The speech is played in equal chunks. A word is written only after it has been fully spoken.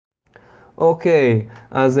אוקיי,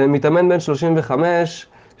 אז מתאמן בן 35,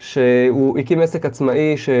 שהוא הקים עסק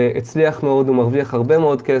עצמאי שהצליח מאוד, הוא מרוויח הרבה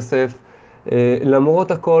מאוד כסף.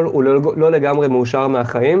 למרות הכל, הוא לא לגמרי מאושר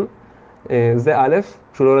מהחיים. זה א',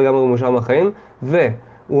 שהוא לא לגמרי מאושר מהחיים.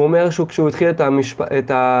 והוא אומר כשהוא התחיל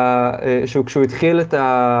כשהוא התחיל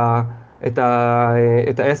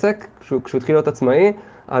את העסק, כשהוא התחיל להיות עצמאי,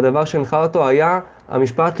 הדבר שהנחה אותו היה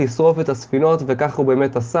המשפט לשרוף את הספינות, וכך הוא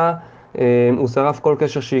באמת עשה. הוא שרף כל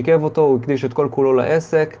קשר שעיכב אותו, הוא הקדיש את כל כולו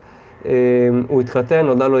לעסק, הוא התחתן,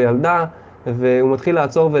 נולדה לו ילדה, והוא מתחיל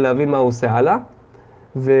לעצור ולהבין מה הוא עושה הלאה,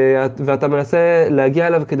 ואתה מנסה להגיע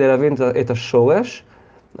אליו כדי להבין את השורש,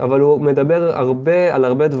 אבל הוא מדבר על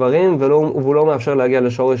הרבה דברים, והוא לא מאפשר להגיע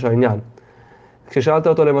לשורש העניין. כששאלת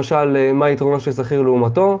אותו למשל מה היתרונות של שכיר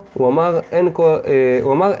לעומתו, הוא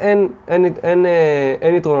אמר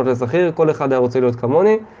אין יתרונות לשכיר, כל אחד היה רוצה להיות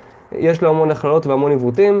כמוני, יש לו המון הכללות והמון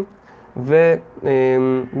עיוותים,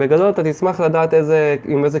 ובגדול אתה תשמח לדעת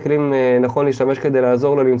עם איזה כלים נכון להשתמש כדי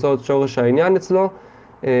לעזור לו למצוא את שורש העניין אצלו,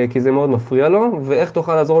 כי זה מאוד מפריע לו, ואיך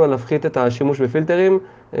תוכל לעזור לו להפחית את השימוש בפילטרים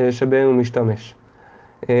שבהם הוא משתמש.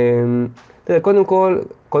 תראה, קודם כל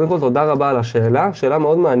תודה רבה על השאלה, שאלה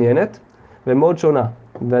מאוד מעניינת ומאוד שונה,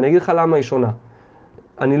 ואני אגיד לך למה היא שונה.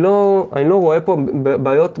 אני לא רואה פה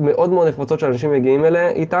בעיות מאוד מאוד נפוצות שאנשים מגיעים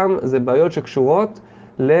איתם, זה בעיות שקשורות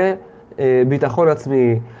לביטחון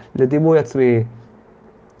עצמי, לדימוי עצמי,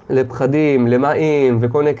 לפחדים, למאים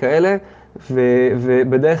וכל מיני כאלה,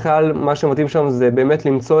 ובדרך כלל מה שמתאים שם זה באמת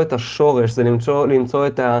למצוא את השורש, זה למצוא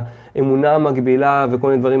את האמונה המקבילה וכל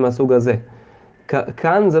מיני דברים מהסוג הזה.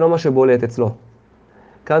 כאן זה לא מה שבולט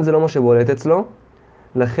אצלו,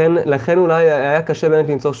 לכן אולי היה קשה באמת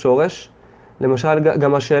למצוא שורש. למשל,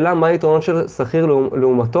 גם השאלה מה היתרונות של שכיר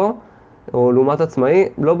לעומתו, או לעומת עצמאי,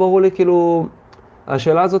 לא ברור לי כאילו,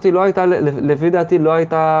 השאלה הזאת לא הייתה, לפי דעתי לא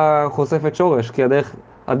הייתה חושפת שורש, כי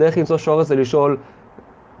הדרך למצוא שורש זה לשאול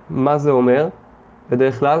מה זה אומר,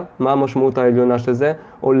 בדרך כלל, מה המשמעות העליונה של זה,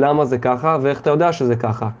 או למה זה ככה, ואיך אתה יודע שזה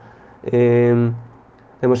ככה.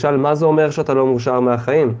 למשל, מה זה אומר שאתה לא מאושר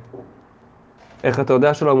מהחיים? איך אתה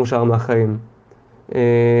יודע שלא מאושר מהחיים?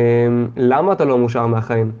 למה אתה לא מאושר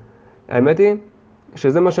מהחיים? האמת היא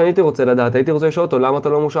שזה מה שאני הייתי רוצה לדעת, הייתי רוצה לשאול אותו למה אתה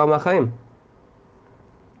לא מאושר מהחיים?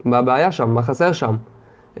 מה הבעיה שם? מה חסר שם?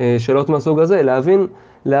 שאלות מהסוג הזה,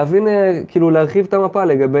 להבין, כאילו להרחיב את המפה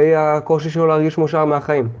לגבי הקושי שלו להרגיש מאושר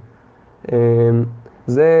מהחיים.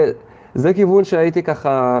 זה כיוון שהייתי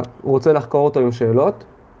ככה רוצה לחקור אותו עם שאלות,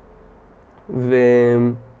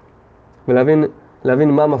 ולהבין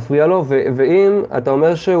מה מפריע לו, ואם אתה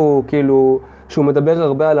אומר שהוא כאילו, שהוא מדבר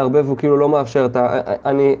הרבה על הרבה והוא כאילו לא מאפשר,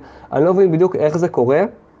 אני לא מבין בדיוק איך זה קורה.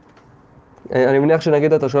 אני מניח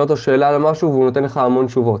שנגיד אתה שואל אותו שאלה על משהו והוא נותן לך המון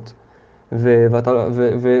תשובות.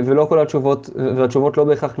 ולא כל התשובות, והתשובות לא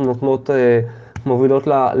בהכרח מובילות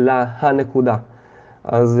להנקודה.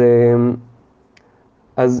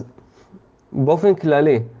 אז באופן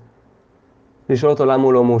כללי, לשאול אותו למה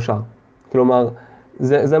הוא לא מאושר. כלומר,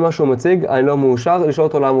 זה מה שהוא מציג, אני לא מאושר, לשאול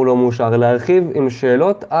אותו למה הוא לא מאושר. להרחיב עם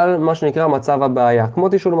שאלות על מה שנקרא מצב הבעיה, כמו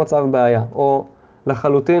תשאול מצב בעיה, או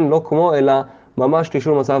לחלוטין לא כמו, אלא ממש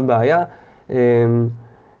תשאול מצב בעיה,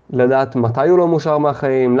 לדעת מתי הוא לא מאושר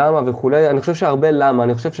מהחיים, למה וכולי. אני חושב שהרבה למה,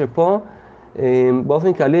 אני חושב שפה,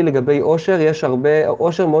 באופן כללי לגבי אושר, יש הרבה,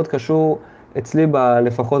 אושר מאוד קשור אצלי,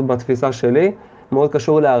 לפחות בתפיסה שלי, מאוד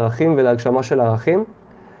קשור לערכים ולהגשמה של ערכים,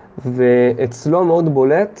 ואצלו מאוד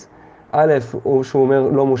בולט, א', שהוא אומר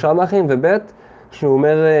לא מאושר מהחיים, וב', שהוא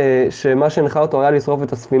אומר שמה שהנחה אותו היה לשרוף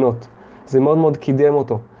את הספינות. זה מאוד מאוד קידם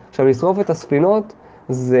אותו. עכשיו, לשרוף את הספינות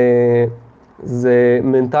זה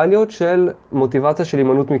מנטליות של מוטיבציה של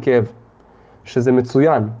הימנעות מכאב, שזה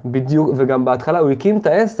מצוין, בדיוק, וגם בהתחלה הוא הקים את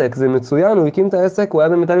העסק, זה מצוין, הוא הקים את העסק, הוא היה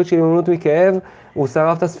במנטליות של הימנעות מכאב, הוא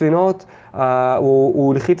שרף את הספינות,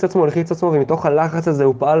 הוא לחיץ עצמו, ומתוך הלחץ הזה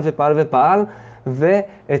הוא פעל,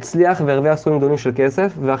 והצליח והרוויח סכומים גדולים של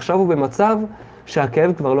כסף, ועכשיו הוא במצב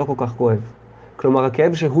שהכאב כבר לא כל כך כואב. כלומר,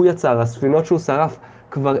 הכאב שהוא יצר, הספינות שהוא שרף,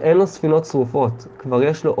 כבר אין לו ספינות שרופות, כבר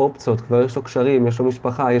יש לו אופציות, כבר יש לו קשרים, יש לו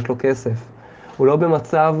משפחה, יש לו כסף. הוא לא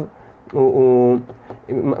במצב,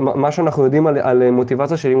 מה שאנחנו יודעים על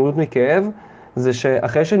מוטיבציה של הימנעות מכאב, זה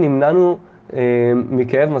שאחרי שנמנענו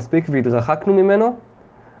מכאב מספיק והתרחקנו ממנו,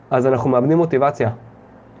 אז אנחנו מאבדים מוטיבציה.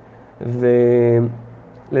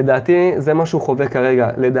 ולדעתי זה מה שהוא חווה כרגע.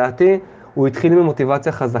 לדעתי הוא התחיל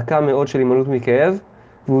ממוטיבציה חזקה מאוד של הימנעות מכאב,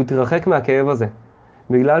 והוא התרחק מהכאב הזה.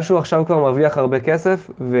 בגלל שהוא עכשיו כבר מרוויח הרבה כסף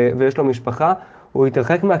ויש לו משפחה, הוא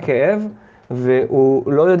התרחק מהכאב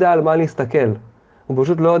והוא לא יודע על מה להסתכל. הוא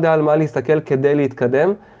פשוט לא יודע על מה להסתכל כדי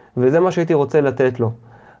להתקדם, וזה מה שהייתי רוצה לתת לו.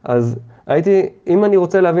 אז אם אני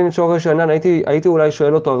רוצה להבין את שורש העניין, הייתי אולי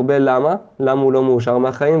שואל אותו הרבה למה הוא לא מאושר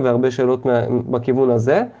מהחיים, והרבה שאלות בכיוון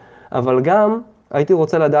הזה, אבל גם הייתי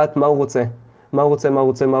רוצה לדעת מה הוא רוצה, מה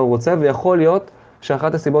הוא רוצה, ויכול להיות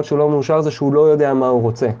שאחת הסיבות שהוא לא מאושר זה שהוא לא יודע מה הוא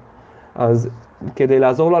רוצה. אז כדי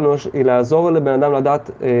לעזור לבן אדם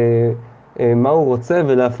לדעת מה הוא רוצה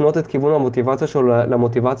ולהפנות את כיוון המוטיבציה שלו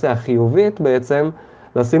למוטיבציה החיובית בעצם,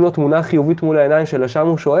 לשים לו תמונה חיובית מול העיניים שלשם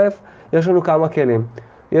הוא שואף, יש לנו כמה כלים.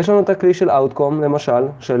 יש לנו את הכלי של outcome, למשל,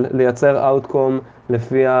 של לייצר outcome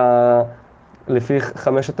לפי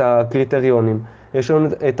 5 הקריטריונים. יש לנו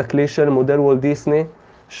את הכלי של מודל וולט דיסני,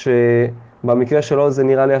 שבמקרה שלו זה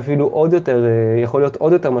נראה לי אפילו עוד יותר, יכול להיות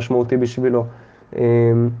עוד יותר משמעותי בשבילו.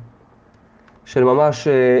 של ממש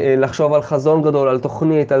לחשוב על חזון גדול, על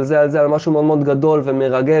תוכנית, על זה, על משהו מאוד מאוד גדול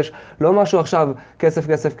ומרגש. לא משהו עכשיו,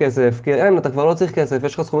 כסף, כי אתה כבר לא צריך כסף,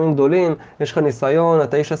 יש לך סכומים גדולים, יש לך ניסיון,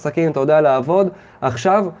 אתה איש עסקים, אתה יודע לעבוד.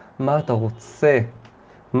 עכשיו, מה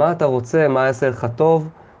אתה רוצה? מה יעשה לך טוב?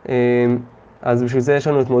 אז בשביל זה יש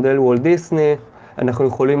לנו את מודל וולט דיסני. אנחנו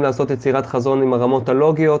יכולים לעשות יצירת חזון עם הרמות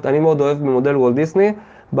הלוגיות. אני מאוד אוהב במודל וולט דיסני,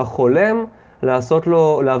 בחולם,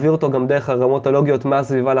 להעביר אותו גם דרך הרמות הלוגיות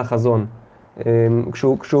מהסביבה לחזון.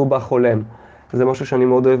 כשהוא בא חולם. זה משהו שאני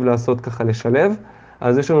מאוד אוהב לעשות ככה, לשלב.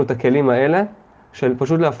 אז יש לנו את הכלים האלה, של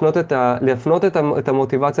פשוט להפנות את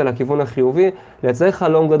המוטיבציה לכיוון החיובי, לייצר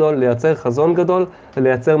חלום גדול, לייצר חזון גדול,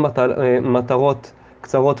 לייצר מטרות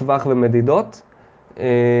קצרות טווח ומדידות.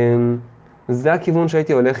 זה הכיוון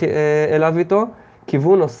שהייתי הולך אליו איתו.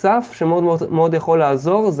 כיוון נוסף שמאוד מאוד, מאוד יכול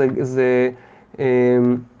לעזור, זה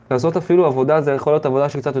לעשות אפילו עבודה, זה יכול להיות עבודה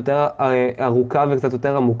שקצת יותר ארוכה וקצת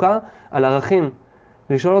יותר עמוקה, על ערכים.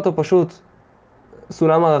 לשאול אותו פשוט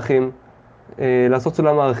סולם ערכים, לעשות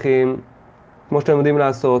סולם ערכים, כמו שאתם יודעים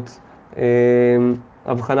לעשות,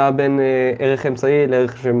 הבחנה בין ערך אמצעי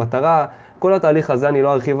לערך של מטרה, כל התהליך הזה אני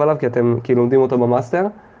לא ארחיב עליו כי אתם כאילו לומדים אותו במאסטר,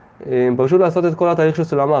 פשוט לעשות את כל התהליך של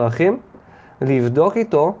סולם הערכים, לבדוק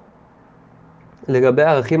איתו לגבי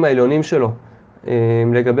הערכים העליונים שלו,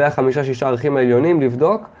 לגבי 5-6 ערכים העליונים,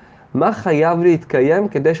 לבדוק מה חייב להתקיים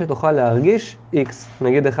כדי שתוכל להרגיש X,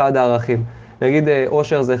 נגיד אחד הערכים. נגיד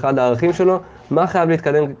מאושר זה אחד הערכים שלו, מה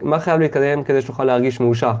חייב להתקדם כדי שתוכל להרגיש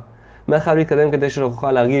מאושר? מה חייב להתקדם כדי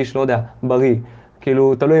שתוכל להרגיש, לא יודע, בריא?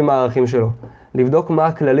 כאילו, תלוי מה הערכים שלו. לבדוק מה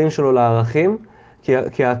הכללים שלו לערכים,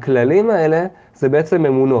 כי הכללים האלה זה בעצם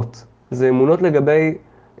אמונות. זה אמונות לגבי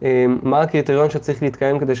מה הקריטריון שצריך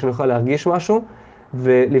להתקיים כדי שנוכל להרגיש משהו,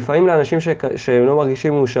 ולפעמים לאנשים שלא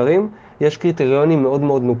מרגישים מאושרים, יש קריטריונים מאוד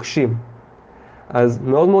מאוד נוקשים. אז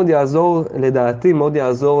מאוד מאוד יעזור, לדעתי, מאוד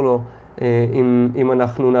יעזור לו אם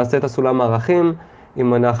אנחנו נעשה את הסולם הערכים,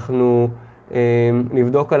 אם אנחנו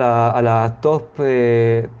נבדוק על הטופ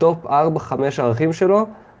 4-5 ערכים שלו,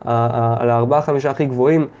 על 4-5 הכי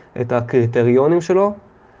גבוהים את הקריטריונים שלו,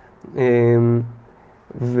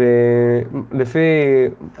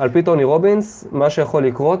 על פי טוני רובינס, מה שיכול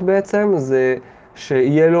לקרות בעצם זה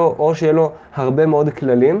שיהיה לו הרבה מאוד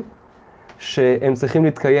כללים שהם צריכים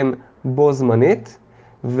להתקיים בו זמנית,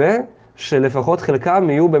 ושלפחות חלקם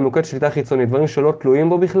יהיו במוקד שליטה חיצונית, דברים שלא תלויים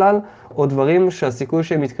בו בכלל, או דברים שהסיכוי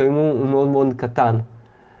שהם יתקיימו הוא מאוד מאוד קטן.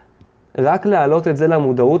 רק להעלות את זה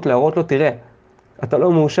למודעות, להראות לו, תראה, אתה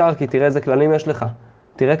לא מאושר כי תראה איזה כללים יש לך.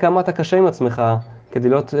 תראה כמה אתה קשה עם עצמך כדי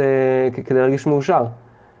להרגיש מאושר.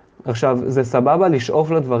 עכשיו, זה סבבה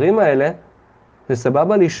לשאוף לדברים האלה, זה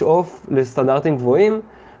סבבה לשאוף לסטנדרטים גבוהים,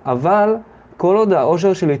 אבל כל עוד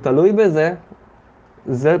האושר שלי תלוי בזה,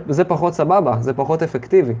 זה פחות סבבה, זה פחות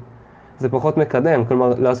אפקטיבי, זה פחות מקדם.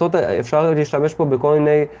 כלומר, אפשר להשתמש פה בכל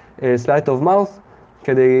מיני sleight of mouth,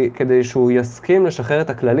 כדי שהוא יסכים לשחרר את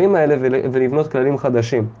הכללים האלה ולבנות כללים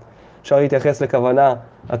חדשים. אפשר להתייחס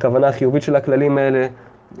הכוונה החיובית של הכללים האלה,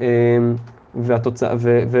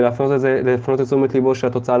 ולהפנות את תשומת ליבו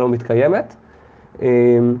שהתוצאה לא מתקיימת.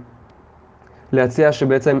 להציע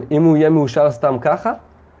שבעצם אם הוא יהיה מאושר סתם ככה,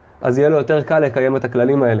 אז יהיה לו יותר קל לקיים את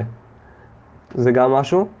הכללים האלה. זה גם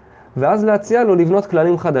משהו. ואז להציע לו לבנות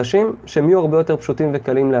כללים חדשים שהם יהיו הרבה יותר פשוטים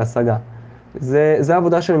וקלים להשגה. זה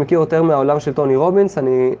העבודה שאני מכיר יותר מהעולם של טוני רובינס.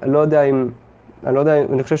 אני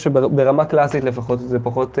חושב שברמה קלאסית לפחות, זה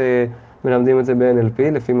פחות מלמדים את זה ב-NLP,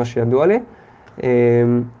 לפי מה שידוע לי.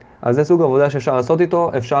 אז זה סוג עבודה שאפשר לעשות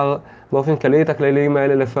איתו. אפשר באופן כללי את הכללים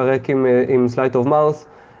האלה לפרק עם sleight of mouth.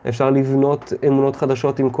 אפשר לבנות אמונות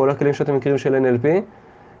חדשות עם כל הכלים שאתם מכירים של NLP.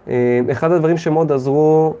 אחד הדברים שמאוד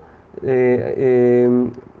עזרו,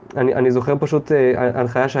 אני זוכר פשוט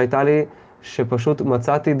הנחיה שהייתה לי, שפשוט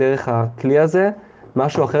מצאתי דרך הכלי הזה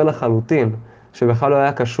משהו אחר לחלוטין, שבכלל לא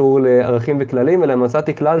היה קשור לערכים וכללים, אלא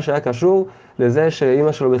מצאתי כלל שהיה קשור לזה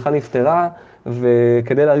שאמא שלו בכלל נפטרה,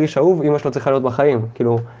 וכדי להרגיש אהוב, אמא שלו צריכה להיות בחיים,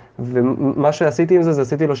 כאילו, ומה שעשיתי עם זה, זה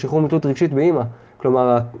עשיתי לו שחרור מתלות רגשית באמא.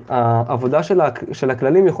 כלומר, העבודה של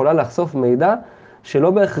הכללים יכולה לחשוף מידע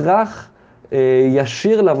שלא בהכרח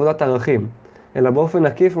ישיר לעבודת ערכים, אלא באופן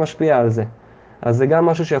עקיף משפיע על זה. אז זה גם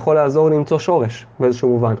משהו שיכול לעזור למצוא שורש באיזשהו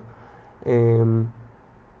מובן.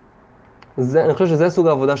 אני חושב שזה סוג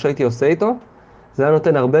העבודה שהייתי עושה איתו. זה היה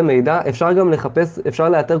נותן הרבה מידע. אפשר גם לחפש, אפשר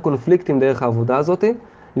לאתר קונפליקטים דרך העבודה הזאת,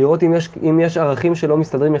 לראות אם יש ערכים שלא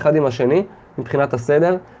מסתדרים אחד עם השני, מבחינת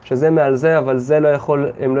הסדר, שזה מעל זה, אבל זה לא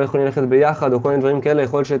יכול, הם לא יכולים ללכת ביחד, או כל מיני דברים כאלה,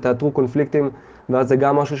 יכול להיות שתאתרו קונפליקטים, ואז זה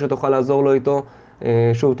גם משהו שתוכל לעזור לו איתו,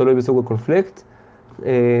 שוב, תלוי בסוג הקונפליקט.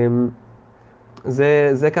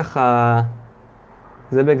 זה ככה,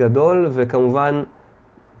 זה בגדול, וכמובן,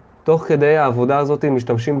 תוך כדי העבודה הזאת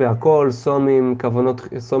משתמשים בהכל,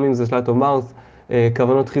 סומים זה שלט ומאוס,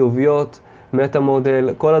 כוונות חיוביות, מטה מודל,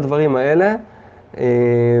 כל הדברים האלה,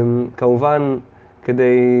 כמובן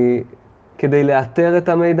כדי לאתר את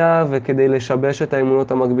המידע וכדי לשבש את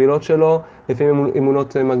האמונות המקבילות שלו. לפעמים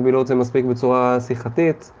אמונות מקבילות זה מספיק בצורה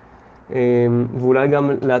שיחתית, ואולי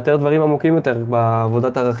גם לאתר דברים עמוקים יותר.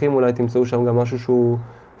 בעבודת ערכים אולי תמצאו שם גם משהו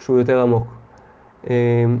שהוא יותר עמוק.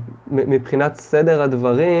 מבחינת סדר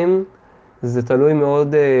הדברים, זה תלוי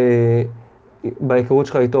מאוד בהיכרות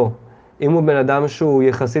שלך איתו. אם הוא בן אדם שהוא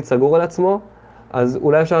יחסית סגור על עצמו, אז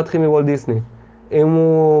אולי אפשר להתחיל מוולט דיסני. אם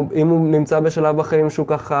הוא נמצא בשלב בחיים שהוא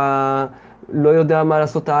ככה לא יודע מה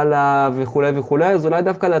לעשות הלאה וכו' וכו', אז אולי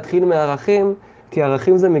דווקא להתחיל מהערכים, כי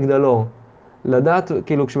ערכים זה מגדלור. לדעת,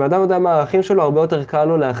 כאילו כשאדם יודע מה הערכים שלו, הרבה יותר קל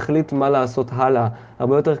לו להחליט מה לעשות הלאה.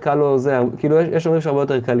 הרבה יותר קל לו זה, כאילו יש אומרים שהרבה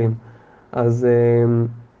יותר קלים. אז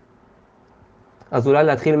אולי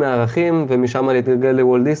להתחיל מהערכים ומשם להתגלגל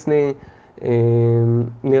לוולט דיסני.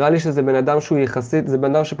 נראה לי שזה בן אדם שהוא יחסית, זה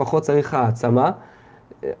בן אדם שפחות צריך העצמה.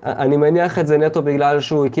 אני מניח את זה נטו בגלל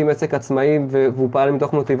שהוא הקים עסק עצמאי והוא פעל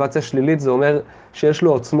מתוך מוטיבציה שלילית. זה אומר שיש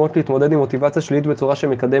לו עוצמות להתמודד עם מוטיבצה שלילית בצורה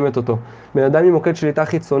שמקדמת אותו. בן אדם עם מוקד שליטה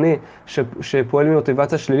חיצוני שפועל עם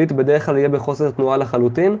מוטיבציה שלילית בדרך כלל יהיה בחוסר תנועה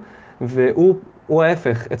לחלוטין, והוא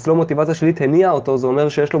ההפך, אצלו מוטיבציה שלילית הניעה אותו. זה אומר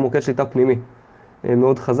שיש לו מוקד שליטה פנימי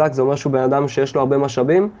מאוד חזק. זה אומר שהוא בן אדם שיש לו הרבה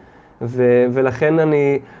משאבים, ולכן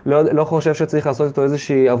אני לא חושב שצריך לעשות איתו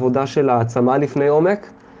איזושהי עבודה של העצמה לפני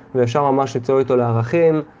עומק, ואפשר ממש ליצור איתו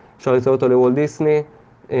לערכים, אפשר ליצור איתו לוולט דיסני,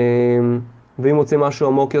 ואם רוצים משהו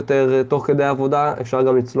עמוק יותר תוך כדי עבודה, אפשר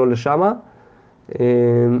גם לצלול לשמה.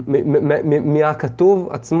 מהכתוב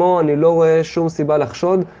עצמו אני לא רואה שום סיבה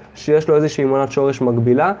לחשוד שיש לו איזושהי אמונת שורש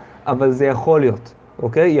מקבילה, אבל זה יכול להיות,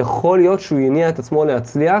 אוקיי? יכול להיות שהוא יניע את עצמו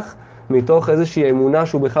להצליח, מתוך איזושהי אמונה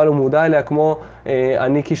שהוא בכלל לא מודע אליה, כמו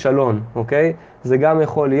אני כישלון, אוקיי? זה גם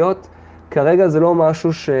יכול להיות. כרגע זה לא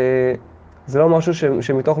משהו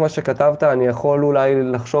שמתוך מה שכתבת אני יכול אולי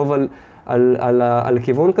לחשוב על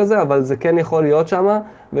כיוון כזה, אבל זה כן יכול להיות שם,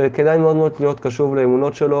 וכדאי מאוד מאוד להיות קשוב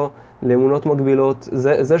לאמונות שלו, לאמונות מקבילות.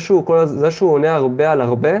 זה שהוא עונה הרבה על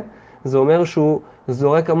הרבה, זה אומר שהוא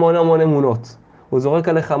זורק המון אמונות. הוא זורק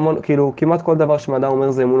עליך המון, כאילו כמעט כל דבר שמדע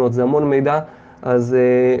אומר זה אמונות, זה המון מידע. אז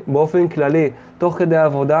באופן כללי, תוך כדי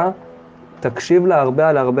העבודה, תקשיב לה הרבה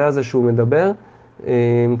על הרבה הזה שהוא מדבר,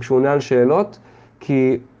 כשהוא עונה על שאלות,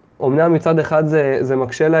 כי אמנם מצד אחד זה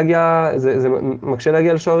מקשה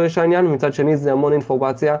להגיע לשורש העניין, מצד שני זה המון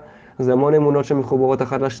אינפורמציה, זה המון אמונות שמחוברות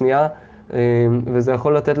אחת לשנייה, וזה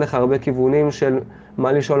יכול לתת לך הרבה כיוונים של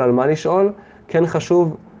מה לשאול על מה לשאול. כן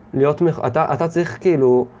חשוב להיות, אתה צריך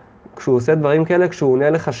כאילו, כשהוא עושה דברים כאלה, כשהוא עונה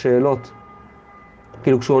לך שאלות,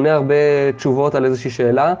 כאילו כשהוא עונה הרבה תשובות על איזושהי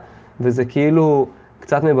שאלה, וזה כאילו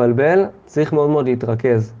קצת מבלבל, צריך מאוד מאוד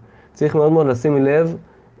להתרכז. צריך מאוד מאוד לשים לב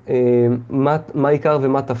מה עיקר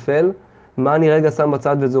ומה תפל, מה אני רגע שם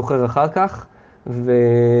בצד וזוכר אחר כך,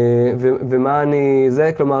 ומה אני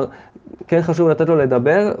זה, כלומר, כן חשוב לתת לו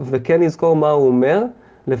לדבר, וכן לזכור מה הוא אומר,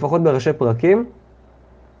 לפחות בראשי פרקים,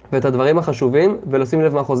 ואת הדברים החשובים, ולשים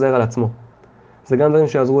לב מה חוזר על עצמו. זה גם דברים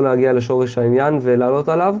שיעזרו להגיע לשורש העניין ולעלות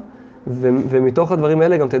עליו, ומתוך הדברים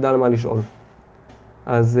האלה גם תדע על מה לשאול.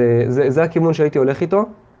 אז זה הכיוון שהייתי הולך איתו.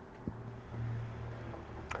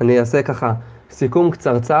 אני אעשה ככה סיכום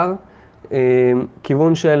קצרצר,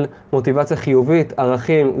 כיוון של מוטיבציה חיובית,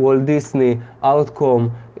 ערכים, וולט דיסני, אאוטקום,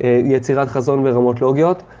 יצירת חזון ברמות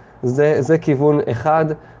לוגיות. זה כיוון אחד.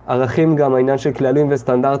 ערכים גם העניין של כללים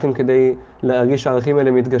וסטנדרטים, כדי להרגיש שהערכים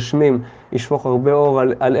האלה מתגשמים, ישפוך הרבה אור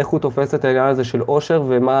על איך הוא תופס את העניין הזה של אושר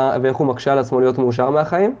ואיך הוא מקשה על עצמו להיות מאושר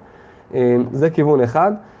מהחיים. זה כיוון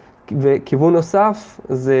אחד. וכיוון נוסף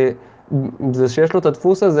זה שיש לו את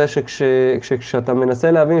הדפוס הזה שכשאתה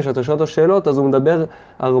מנסה להבין, כשאתה שואל אותו שאלות, אז הוא מדבר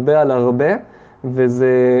הרבה על הרבה,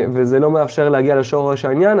 וזה לא מאפשר להגיע לשורש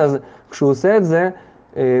העניין. אז כשהוא עושה את זה,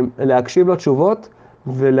 להקשיב לתשובות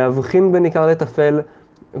ולהבחין בין עיקר לטפל,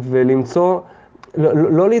 ולמצוא,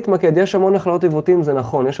 לא להתמקד, יש המון הכללות ועיוותים, זה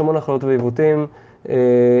נכון, יש המון הכללות ועיוותים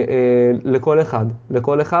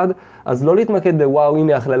לכל אחד, אז לא להתמקד בוואו,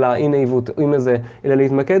 הנה הכללה, הנה עיוות, הנה זה, אלא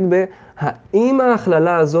להתמקד האם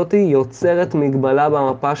ההכללה הזאת יוצרת מגבלה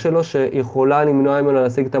במפה שלו שיכולה למנוע ממנו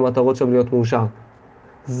להשיג את המטרות שלו להיות מאושר.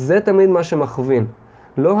 זה תמיד מה שמכווין.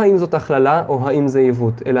 לא האם זאת הכללה או האם זה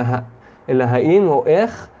עיוות, אלא האם או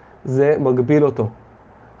איך זה מגביל אותו.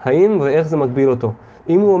 האם ואיך זה מגביל אותו.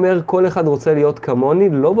 אם הוא אומר כל אחד רוצה להיות כמוני,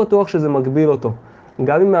 לא בטוח שזה מגביל אותו.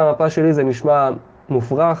 גם אם מהמפה שלי זה נשמע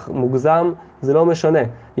מופרך, מוגזם, זה לא משנה.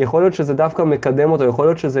 יכול להיות שזה דווקא מקדם אותו, יכול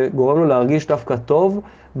להיות שזה גורם לו להרגיש דווקא טוב,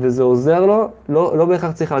 וזה עוזר לו, לא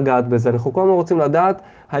בהכרח צריך לגעת בזה. אנחנו כל הזמן רוצים לדעת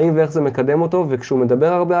האם ואיך זה מקדם אותו, וכשהוא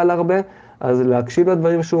מדבר הרבה על הרבה, אז להקשיב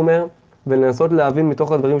לדברים שהוא אומר, ולנסות להבין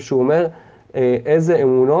מתוך הדברים שהוא אומר, איזה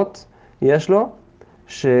אמונות יש לו,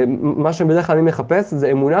 שמה שבדרך כלל אני מחפש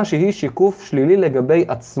זה אמונה שהיא שיקוף שלילי לגבי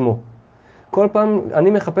עצמו. כל פעם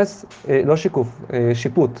אני מחפש, לא שיקוף,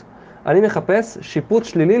 שיפוט. אני מחפש שיפוט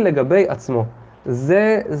שלילי לגבי עצמו.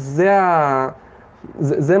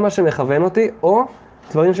 זה מה שמכוון אותי, או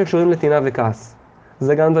דברים שקשורים לטינה וכעס.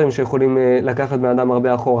 זה גם דברים שיכולים לקחת מאדם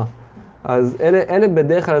הרבה אחורה. אז אלה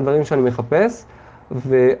בדרך כלל הדברים שאני מחפש,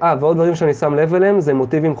 ועוד דברים שאני שם לב אליהם זה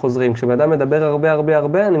מוטיבים חוזרים. כשאדם מדבר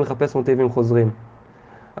הרבה, אני מחפש מוטיבים חוזרים.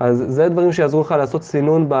 אז זה דברים שיעזרו לך לעשות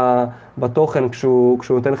סינון בתוכן כשהוא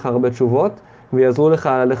נותן לך הרבה תשובות, ויעזרו לך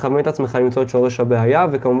לכוון את עצמך למצוא את שורש הבעיה,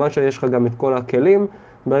 וכמובן שיש לך גם את כל הכלים,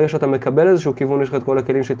 ברגע שאתה מקבל איזשהו כיוון יש לך את כל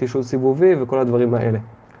הכלים של תשאול סיבובי וכל הדברים האלה.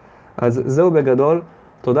 אז זהו בגדול,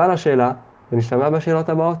 תודה על השאלה, ונשתמע בשאלות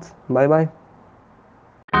הבאות, ביי ביי.